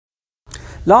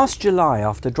Last July,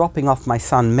 after dropping off my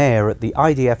son Meir at the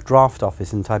IDF draft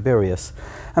office in Tiberias,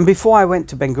 and before I went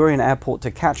to Ben Gurion Airport to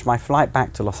catch my flight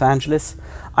back to Los Angeles,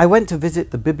 I went to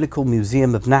visit the Biblical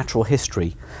Museum of Natural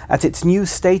History at its new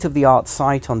state-of-the-art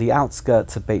site on the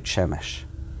outskirts of Beit Shemesh.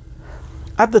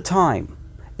 At the time,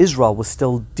 Israel was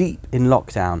still deep in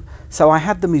lockdown, so I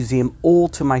had the museum all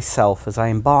to myself as I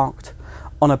embarked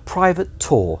on a private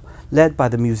tour led by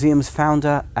the museum's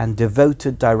founder and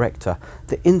devoted director,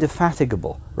 the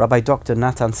indefatigable Rabbi Dr.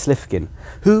 Natan Slifkin,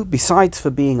 who, besides for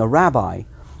being a rabbi,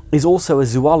 is also a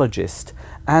zoologist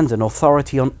and an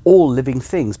authority on all living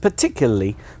things,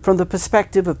 particularly from the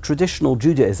perspective of traditional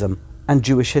Judaism and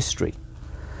Jewish history.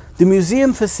 The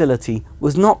museum facility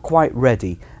was not quite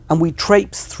ready, and we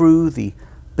traipsed through the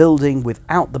building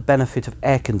without the benefit of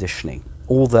air conditioning,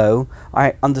 although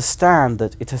I understand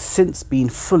that it has since been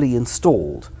fully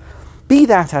installed. Be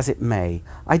that as it may,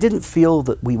 I didn't feel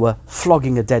that we were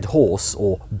flogging a dead horse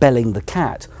or belling the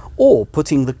cat or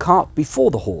putting the cart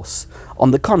before the horse.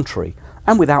 On the contrary,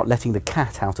 and without letting the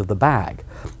cat out of the bag,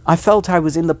 I felt I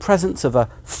was in the presence of a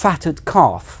fatted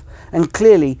calf, and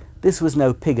clearly this was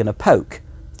no pig in a poke,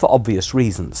 for obvious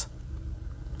reasons.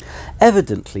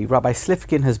 Evidently, Rabbi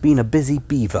Slifkin has been a busy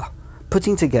beaver,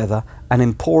 putting together an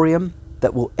emporium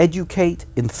that will educate,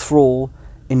 enthrall,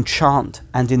 enchant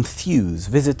and enthuse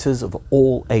visitors of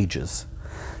all ages.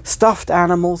 Stuffed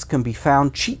animals can be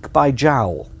found cheek by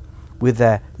jowl with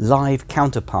their live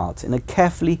counterparts in a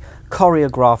carefully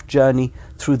choreographed journey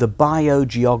through the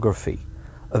biogeography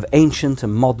of ancient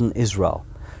and modern Israel,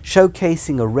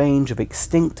 showcasing a range of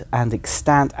extinct and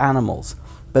extant animals,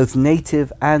 both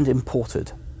native and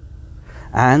imported.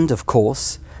 And, of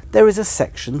course, there is a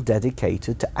section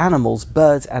dedicated to animals,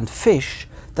 birds and fish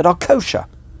that are kosher,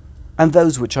 and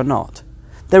those which are not.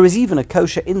 There is even a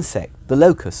kosher insect, the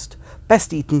locust,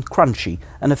 best eaten crunchy,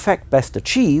 an effect best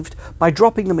achieved by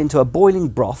dropping them into a boiling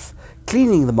broth,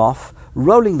 cleaning them off,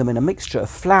 rolling them in a mixture of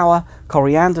flour,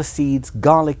 coriander seeds,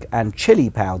 garlic and chili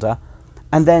powder,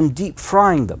 and then deep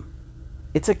frying them.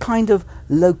 It's a kind of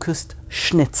locust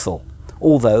schnitzel,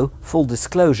 although, full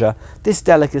disclosure, this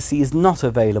delicacy is not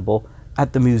available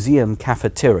at the museum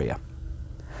cafeteria.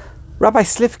 Rabbi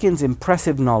Slifkin's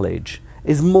impressive knowledge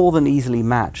is more than easily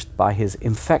matched by his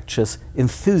infectious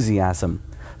enthusiasm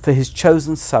for his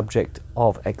chosen subject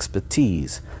of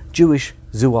expertise, Jewish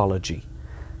zoology.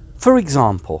 For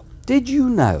example, did you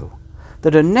know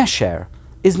that a nesher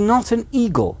is not an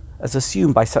eagle, as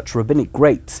assumed by such rabbinic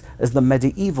greats as the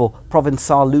medieval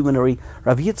Provençal luminary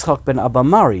Rav Yitzchak ben Abba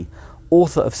Mari,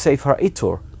 author of Sefer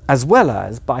Itur, as well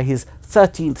as by his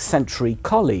 13th century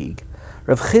colleague,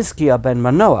 Rav Chizkiah ben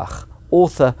Manoach,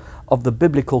 author of the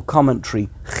biblical commentary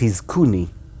Chizkuni?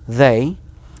 They,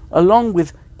 along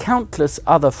with countless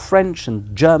other French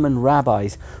and German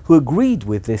rabbis who agreed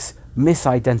with this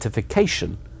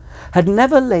misidentification, had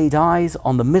never laid eyes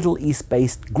on the Middle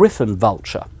East-based griffon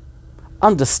vulture.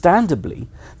 Understandably,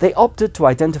 they opted to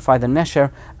identify the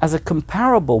nesher as a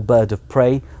comparable bird of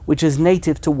prey which is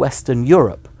native to Western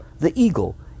Europe, the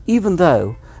eagle, even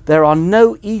though there are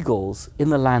no eagles in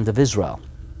the land of Israel.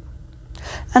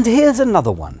 And here's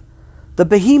another one. The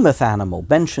behemoth animal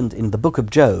mentioned in the book of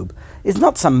Job is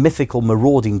not some mythical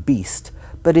marauding beast,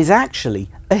 but is actually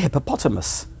a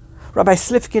hippopotamus. Rabbi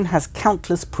Slifkin has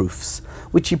countless proofs,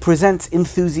 which he presents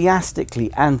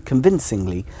enthusiastically and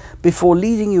convincingly before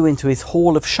leading you into his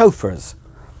hall of shofars,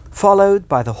 followed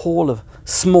by the hall of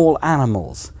small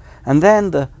animals, and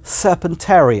then the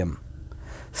serpentarium.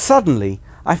 Suddenly,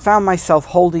 I found myself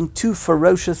holding two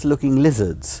ferocious-looking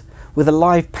lizards with a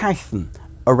live python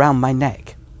around my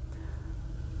neck.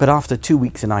 But after 2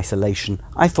 weeks in isolation,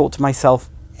 I thought to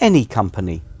myself, any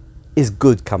company is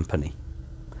good company.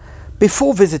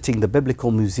 Before visiting the Biblical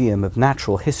Museum of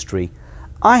Natural History,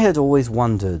 I had always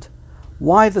wondered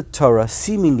why the Torah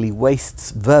seemingly wastes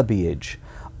verbiage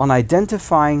on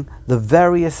identifying the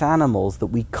various animals that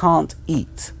we can't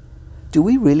eat. Do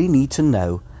we really need to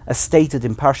know, as stated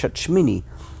in Parshat Shmini,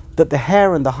 that the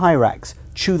hare and the hyrax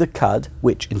chew the cud,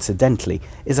 which, incidentally,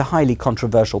 is a highly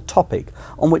controversial topic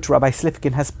on which Rabbi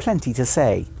Slifkin has plenty to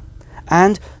say?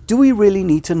 And do we really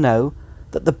need to know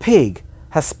that the pig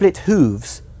has split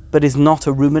hooves but is not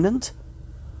a ruminant?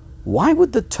 Why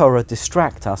would the Torah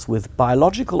distract us with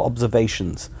biological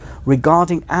observations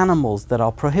regarding animals that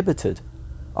are prohibited?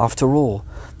 After all,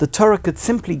 the Torah could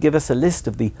simply give us a list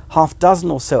of the half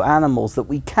dozen or so animals that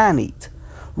we can eat,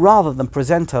 rather than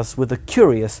present us with the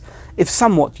curious, if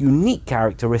somewhat unique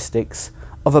characteristics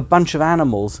of a bunch of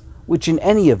animals which in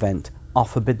any event are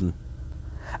forbidden.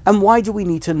 And why do we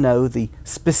need to know the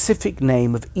specific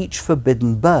name of each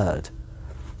forbidden bird?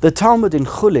 The Talmud in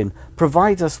Chulin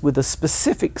provides us with the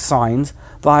specific signs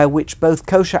via which both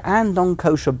kosher and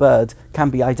non-kosher birds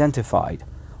can be identified.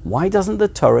 Why doesn't the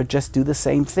Torah just do the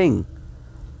same thing?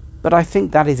 But I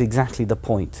think that is exactly the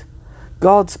point.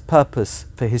 God's purpose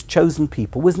for his chosen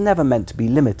people was never meant to be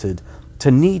limited to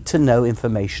need-to-know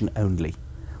information only,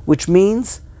 which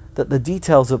means that the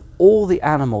details of all the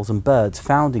animals and birds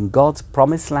found in God's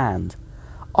promised land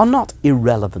are not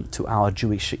irrelevant to our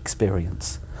Jewish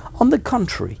experience. On the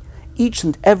contrary, each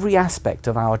and every aspect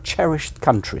of our cherished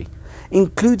country,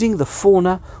 including the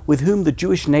fauna with whom the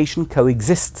Jewish nation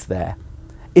coexists there,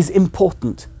 is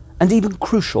important and even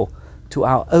crucial to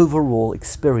our overall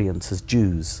experience as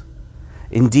Jews.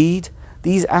 Indeed,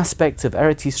 these aspects of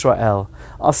Eretz Yisrael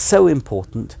are so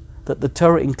important that the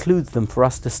Torah includes them for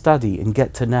us to study and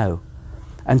get to know.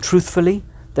 And truthfully,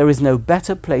 there is no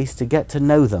better place to get to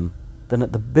know them than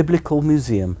at the Biblical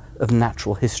Museum of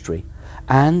Natural History.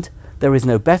 And there is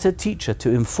no better teacher to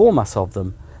inform us of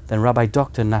them than Rabbi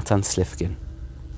Dr. Natan Slifkin.